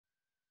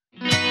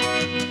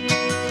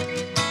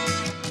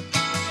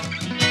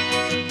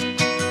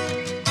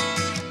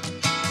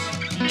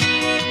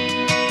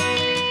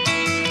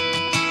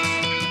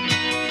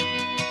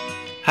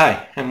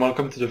Hi, and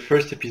welcome to the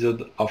first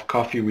episode of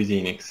Coffee with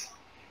Enyx.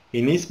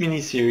 In this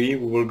mini-series,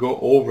 we will go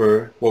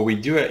over what we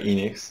do at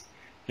Enyx,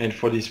 and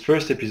for this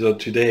first episode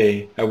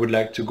today, I would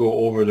like to go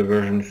over the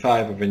version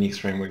 5 of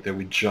nxFramework that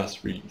we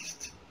just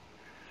released.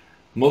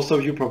 Most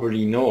of you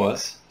probably know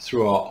us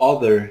through our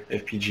other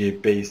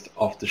FPGA-based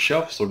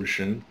off-the-shelf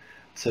solution,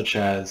 such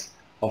as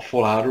our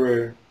full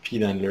hardware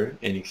feed handler,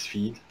 Enyx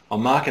Feed, our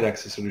market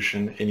access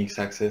solution, Enyx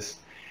Access,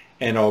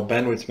 and our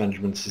bandwidth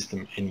management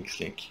system, Enyx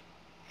Link.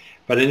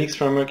 But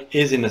nxFramework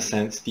is, in a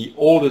sense, the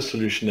oldest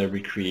solution that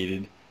we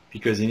created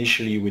because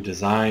initially we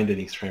designed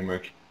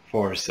nxFramework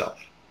for ourselves.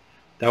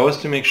 That was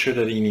to make sure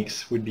that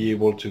Enyx would be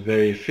able to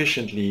very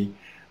efficiently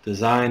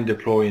design,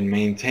 deploy, and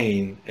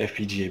maintain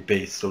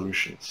FPGA-based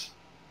solutions.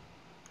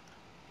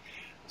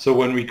 So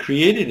when we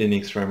created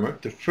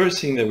nxFramework, the first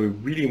thing that we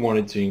really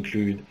wanted to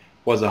include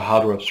was a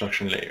hardware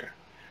abstraction layer.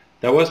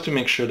 That was to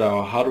make sure that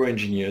our hardware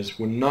engineers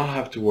would not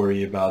have to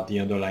worry about the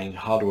underlying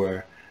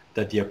hardware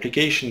that the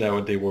application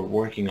that they were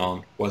working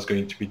on was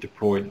going to be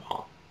deployed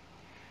on.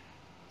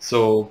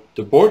 So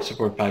the board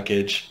support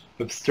package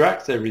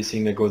abstracts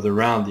everything that goes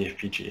around the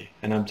FPGA,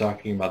 and I'm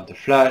talking about the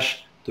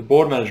flash, the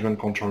board management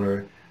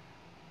controller,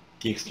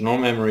 the external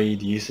memory,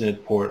 the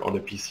Ethernet port, or the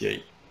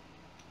PCIe.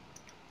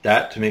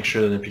 That to make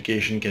sure that an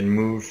application can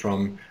move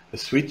from a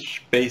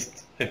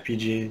switch-based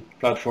FPGA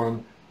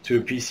platform to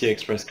a PCI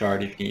Express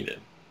card if needed.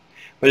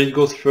 But it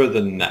goes further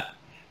than that,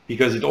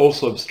 because it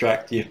also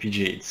abstracts the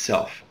FPGA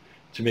itself,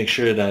 to make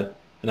sure that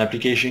an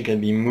application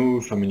can be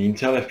moved from an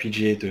Intel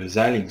FPGA to a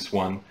Xilinx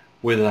one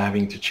without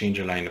having to change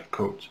a line of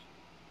code.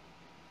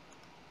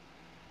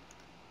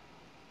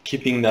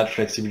 Keeping that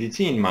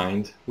flexibility in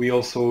mind, we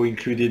also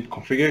included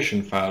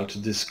configuration file to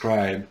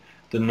describe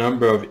the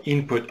number of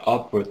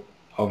input-output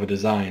of a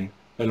design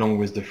along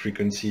with the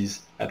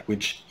frequencies at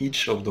which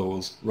each of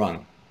those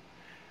run.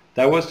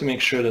 That was to make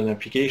sure that an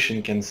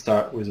application can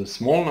start with a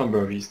small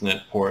number of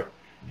Ethernet ports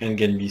and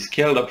can be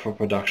scaled up for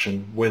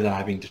production without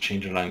having to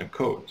change a line of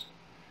code.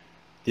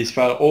 This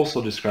file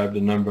also describes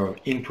the number of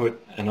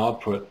input and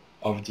output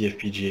of the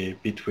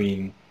FPGA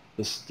between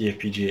the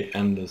FPGA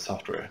and the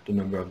software, the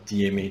number of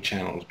DMA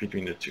channels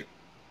between the two.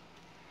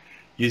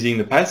 Using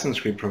the Python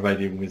script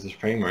provided with this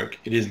framework,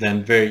 it is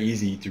then very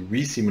easy to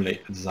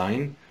re-simulate a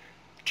design,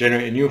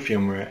 generate a new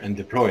firmware, and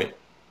deploy it.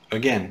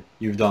 Again,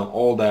 you've done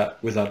all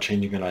that without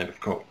changing a line of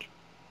code.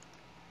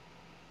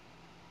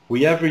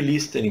 We have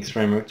released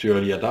nxFramework to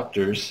early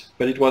adopters,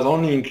 but it was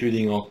only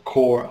including our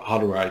core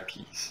hardware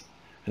IPs.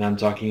 And I'm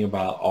talking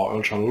about our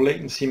ultra-low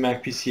latency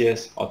Mac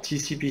PCS, our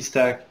TCP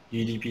stack,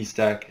 UDP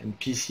stack, and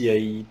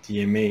PCIe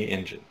DMA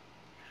engine.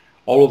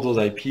 All of those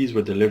IPs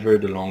were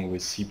delivered along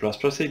with C++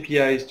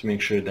 APIs to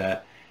make sure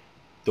that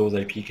those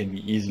IP can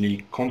be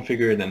easily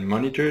configured and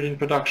monitored in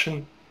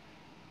production,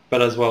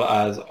 but as well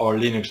as our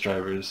Linux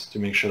drivers to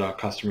make sure that our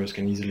customers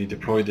can easily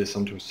deploy this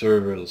onto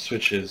servers or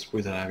switches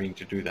without having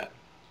to do that.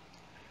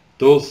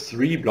 Those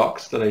three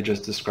blocks that I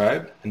just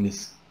described in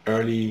this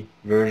early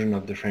version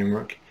of the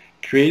framework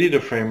created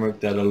a framework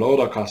that allowed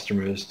our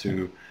customers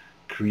to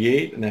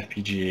create an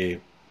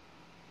FPGA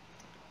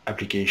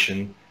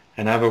application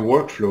and have a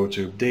workflow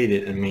to update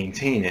it and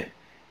maintain it,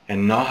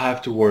 and not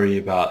have to worry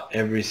about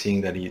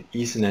everything that is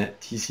Ethernet,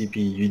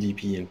 TCP,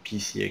 UDP, and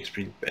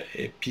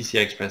PCI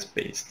Express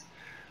based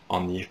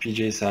on the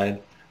FPGA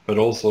side, but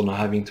also not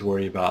having to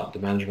worry about the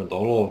management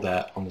of all of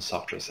that on the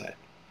software side.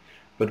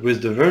 But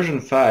with the version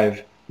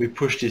 5, we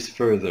push this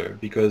further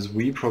because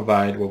we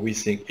provide what we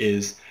think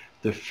is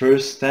the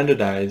first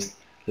standardized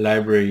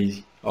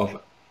library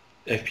of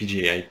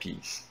FPGA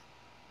IPs.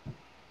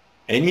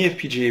 Any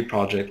FPGA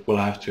project will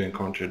have to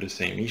encounter the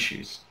same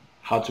issues.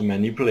 How to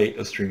manipulate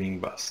a streaming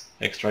bus,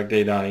 extract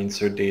data,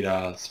 insert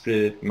data,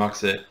 split it,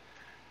 mux it,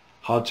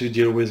 how to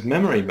deal with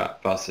memory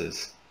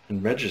buses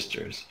and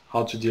registers,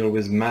 how to deal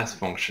with math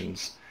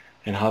functions,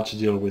 and how to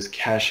deal with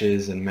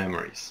caches and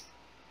memories.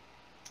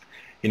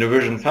 In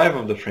version 5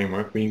 of the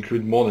framework, we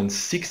include more than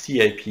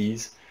 60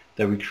 IPs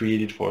that we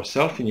created for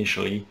ourselves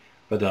initially,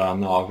 but that are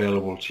now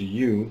available to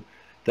you,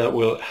 that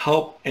will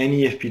help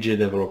any FPGA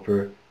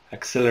developer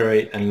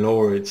accelerate and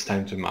lower its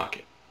time to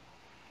market.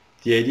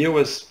 The idea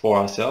was for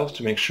ourselves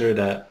to make sure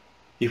that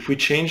if we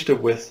change the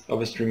width of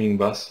a streaming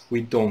bus,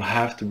 we don't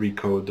have to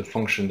recode the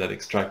function that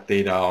extracts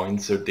data or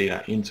insert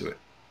data into it.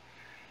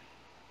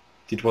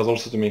 It was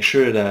also to make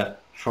sure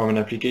that from an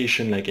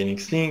application like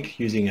Enyx Link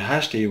using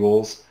hash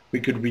tables, we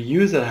could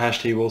reuse that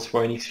hash tables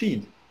for Enyx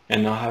Feed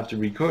and not have to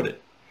recode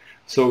it.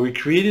 So we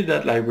created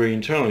that library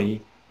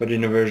internally, but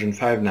in a version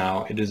 5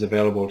 now, it is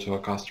available to our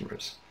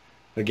customers.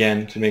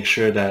 Again, to make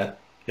sure that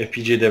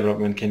FPGA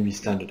development can be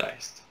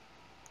standardized.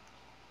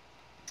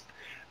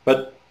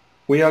 But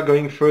we are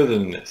going further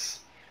than this,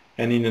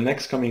 and in the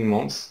next coming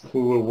months,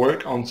 we will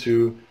work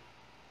onto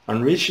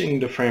enriching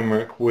the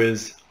framework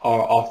with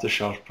our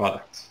off-the-shelf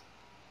products.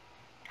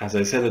 As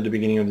I said at the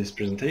beginning of this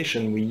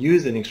presentation, we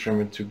use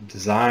nxFramework to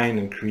design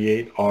and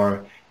create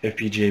our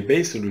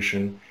FPGA-based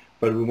solution,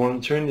 but we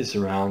want to turn this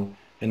around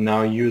and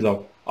now use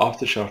our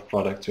off-the-shelf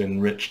product to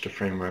enrich the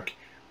framework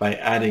by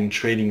adding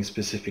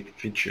trading-specific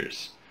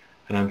features.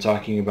 And I'm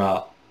talking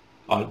about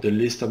are the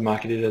list of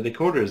market data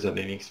decoders that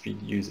Enyx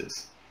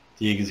uses,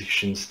 the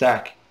execution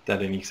stack that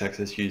Enyx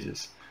Access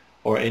uses,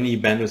 or any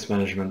bandwidth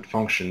management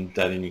function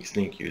that Enyx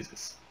Link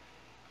uses.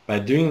 By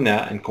doing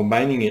that and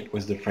combining it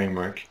with the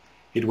framework,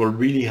 it will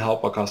really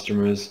help our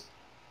customers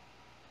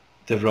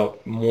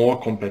develop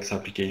more complex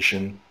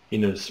applications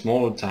in a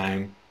smaller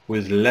time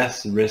with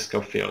less risk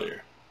of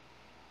failure.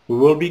 We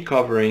will be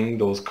covering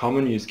those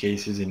common use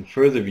cases in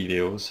further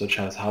videos, such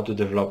as how to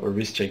develop a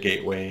risk-check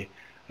gateway,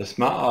 a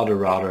smart auto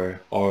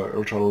router, or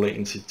ultra-low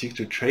latency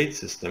tick-to-trade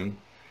system.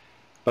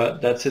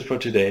 But that's it for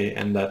today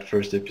and that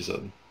first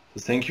episode.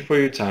 So thank you for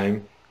your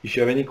time. If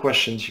you have any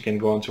questions, you can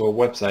go onto our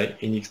website,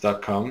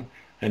 nx.com,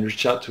 and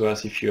reach out to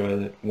us if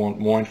you want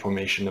more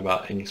information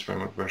about Enyx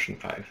Framework version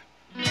 5.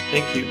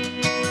 Thank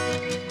you.